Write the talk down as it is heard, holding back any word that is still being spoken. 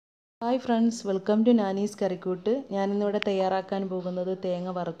Hi friends, welcome to Nani's കറിക്കൂട്ട്. ഞാനിന്നിവിടെ തയ്യാറാക്കാൻ പോകുന്നത് തേങ്ങ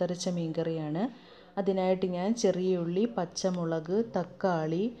വറുത്തരച്ച മീൻകറിയാണ്. അതിനായിട്ട് ഞാൻ ചെറിയ ഉള്ളി, പച്ചമുളക്,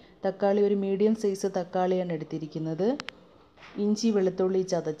 തക്കാളി ഒരു മീഡിയം സൈസ് തക്കാളിയാണ് എടുത്തിരിക്കുന്നത്. ഇഞ്ചി വെളുത്തുള്ളി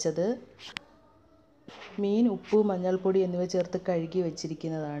ചതച്ചത്, മീൻ ഉപ്പ് മഞ്ഞൾപ്പൊടി എന്നിവ ചേർത്ത് കഴുകി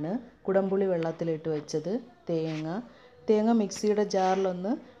വെച്ചിരിക്കുന്നതാണ്. കുടംപുളി വെള്ളത്തിലിട്ട് വെച്ചത്, തേങ്ങ മിക്സിയുടെ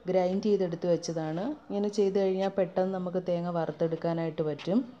ജാറിലൊന്ന് ഗ്രൈൻഡ് ചെയ്തെടുത്ത് വെച്ചതാണ്. ഇങ്ങനെ ചെയ്ത് കഴിഞ്ഞാൽ പെട്ടെന്ന് നമുക്ക് തേങ്ങ വറുത്തെടുക്കാനായിട്ട്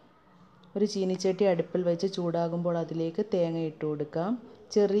പറ്റും. ഒരു ചീനിച്ചട്ടി അടുപ്പിൽ വെച്ച് ചൂടാകുമ്പോൾ അതിലേക്ക് തേങ്ങ ഇട്ട് കൊടുക്കാം.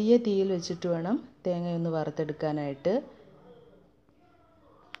 ചെറിയ തീയിൽ വെച്ചിട്ട് വേണം തേങ്ങയൊന്ന് വറുത്തെടുക്കാനായിട്ട്.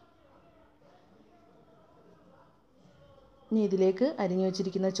 ഇനി ഇതിലേക്ക് അരിഞ്ഞു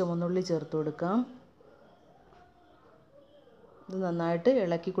വെച്ചിരിക്കുന്ന ചുവന്നുള്ളി ചേർത്ത് കൊടുക്കാം. ഇത് നന്നായിട്ട്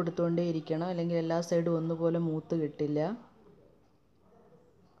ഇളക്കി കൊടുത്തുകൊണ്ടേ ഇരിക്കണം, അല്ലെങ്കിൽ എല്ലാ സൈഡും ഒന്നുപോലെ മൂത്ത് കിട്ടില്ല.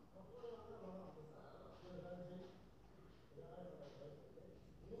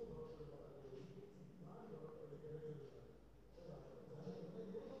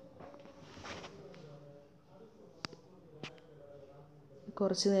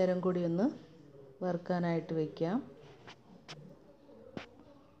 കുറച്ച് നേരം കൂടി ഒന്ന് വറുക്കാനായിട്ട് വയ്ക്കാം.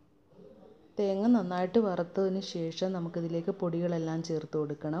 തേങ്ങ നന്നായിട്ട് വറുത്തതിന് ശേഷം നമുക്കിതിലേക്ക് പൊടികളെല്ലാം ചേർത്ത്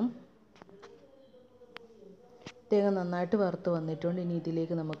കൊടുക്കണം. തേങ്ങ നന്നായിട്ട് വറുത്ത് വന്നിട്ടുണ്ട്. ഇനി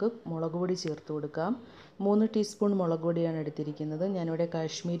ഇതിലേക്ക് നമുക്ക് മുളക് പൊടി ചേർത്ത് കൊടുക്കാം. 3 ടീസ്പൂൺ മുളക് പൊടിയാണ് എടുത്തിരിക്കുന്നത്. ഞാനിവിടെ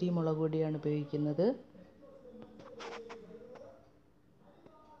കാശ്മീരി മുളക് പൊടിയാണ് ഉപയോഗിക്കുന്നത്.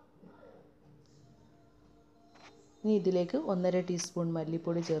 ഇനി ഇതിലേക്ക് 1.5 ടീസ്പൂൺ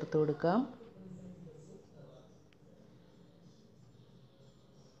മല്ലിപ്പൊടി ചേർത്ത് കൊടുക്കാം.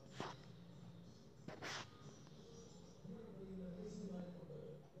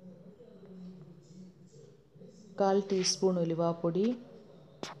 കാൽ ടീസ്പൂൺ ഉലുവാപ്പൊടി,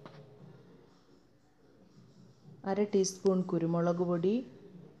 1/2 ടീസ്പൂൺ കുരുമുളക് പൊടി,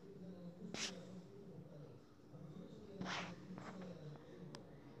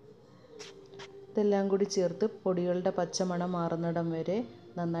 ഇതെല്ലാം കൂടി ചേർത്ത് പൊടികളുടെ പച്ചമണം മാറുന്നിടം വരെ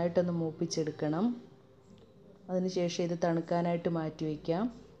നന്നായിട്ടൊന്ന് മൂപ്പിച്ചെടുക്കണം. അതിനുശേഷം ഇത് തണുക്കാനായിട്ട് മാറ്റി വയ്ക്കാം.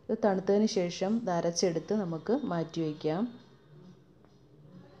 ഇത് തണുത്തതിന് ശേഷം ഇത് അരച്ചെടുത്ത് നമുക്ക് മാറ്റി വയ്ക്കാം.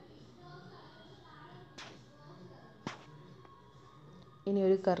 ഇനി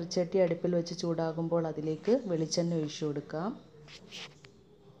ഒരു കറിച്ചട്ടി അടുപ്പിൽ വെച്ച് ചൂടാകുമ്പോൾ അതിലേക്ക് വെളിച്ചെണ്ണ ഒഴിച്ചു കൊടുക്കാം.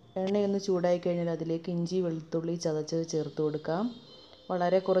 എണ്ണയൊന്ന് ചൂടായി കഴിഞ്ഞാൽ അതിലേക്ക് ഇഞ്ചി വെളുത്തുള്ളി ചതച്ചത് ചേർത്ത് കൊടുക്കാം.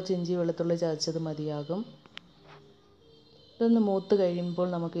 വളരെ കുറച്ച് ഇഞ്ചി വെളുത്തുള്ളി ചതച്ചത് മതിയാകും. ഇതൊന്ന് മൂത്ത് കഴിയുമ്പോൾ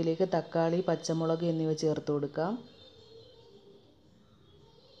നമുക്കിതിലേക്ക് തക്കാളി, പച്ചമുളക് എന്നിവ ചേർത്ത് കൊടുക്കാം.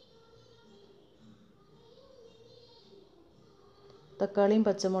 തക്കാളിയും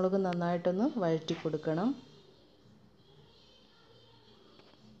പച്ചമുളകും നന്നായിട്ടൊന്ന് വഴറ്റി കൊടുക്കണം.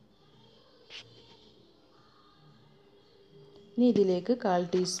 ഇനി ഇതിലേക്ക്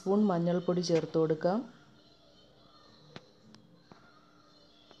 1/4 ടീസ്പൂൺ മഞ്ഞൾപ്പൊടി ചേർത്ത് കൊടുക്കാം.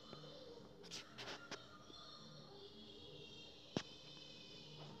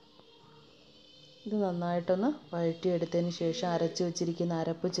 ഇത് നന്നായിട്ടൊന്ന് വഴറ്റിയെടുത്തതിന് ശേഷം അരച്ച് വെച്ചിരിക്കുന്ന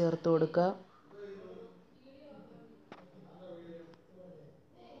അരപ്പ് ചേർത്ത് കൊടുക്കുക.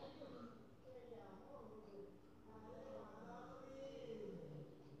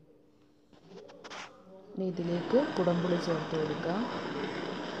 ഇനി ഇതിലേക്ക് കുടംപുളി ചേർത്ത് കൊടുക്കാം.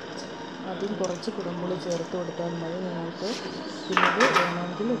 ആദ്യം കുറച്ച് കുടംപുളി ചേർത്ത് കൊടുത്താൽ മതി. നിങ്ങൾക്ക് പിന്നീട്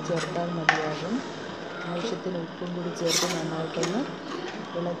വേണമെങ്കിൽ ചേർത്താൽ മതിയാകും. ആവശ്യത്തിന് ഉപ്പും കൂടി ചേർത്ത് നന്നായിട്ടൊന്ന്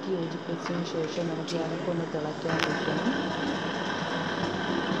ഇളക്കി യോജിപ്പിച്ചതിന് ശേഷം നമുക്ക് അരപ്പൊന്ന് തിളയ്ക്കാൻ വയ്ക്കണം.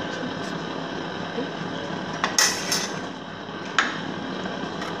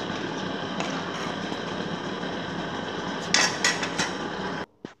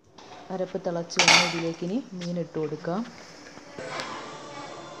 അരപ്പ് തിളച്ച് വന്ന് ഇതിലേക്ക് ഇനി മീൻ ഇട്ട് കൊടുക്കാം.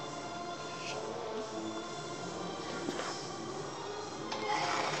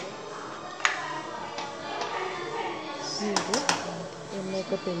 ഇത്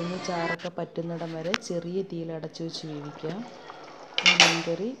എണ്ണയൊക്കെ തെളിഞ്ഞ് ചാറൊക്കെ പറ്റുന്നിടം വരെ ചെറിയ തീയിൽ അടച്ചു വെച്ച് വേവിക്കാം. ഈ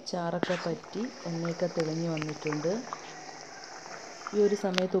മീൻകറി ചാറൊക്കെ പറ്റി എണ്ണയൊക്കെ തെളിഞ്ഞ് വന്നിട്ടുണ്ട്. ഈ ഒരു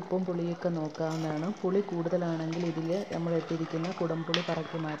സമയത്ത് ഉപ്പും പുളിയൊക്കെ നോക്കാവുന്നതാണ്. പുളി കൂടുതലാണെങ്കിൽ ഇതിൽ നമ്മൾ ഇട്ടിരിക്കുന്ന കുടംപുളി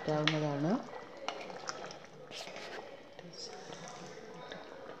പറക്കി മാറ്റാവുന്നതാണ്.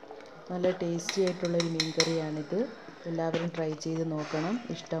 നല്ല ടേസ്റ്റി ആയിട്ടുള്ളൊരു മീൻകറിയാണിത്. എല്ലാവരും ട്രൈ ചെയ്ത് നോക്കണം.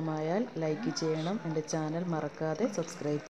 ഇഷ്ടമായാൽ ലൈക്ക് ചെയ്യണം. എൻ്റെ ചാനൽ മറക്കാതെ സബ്സ്ക്രൈബ്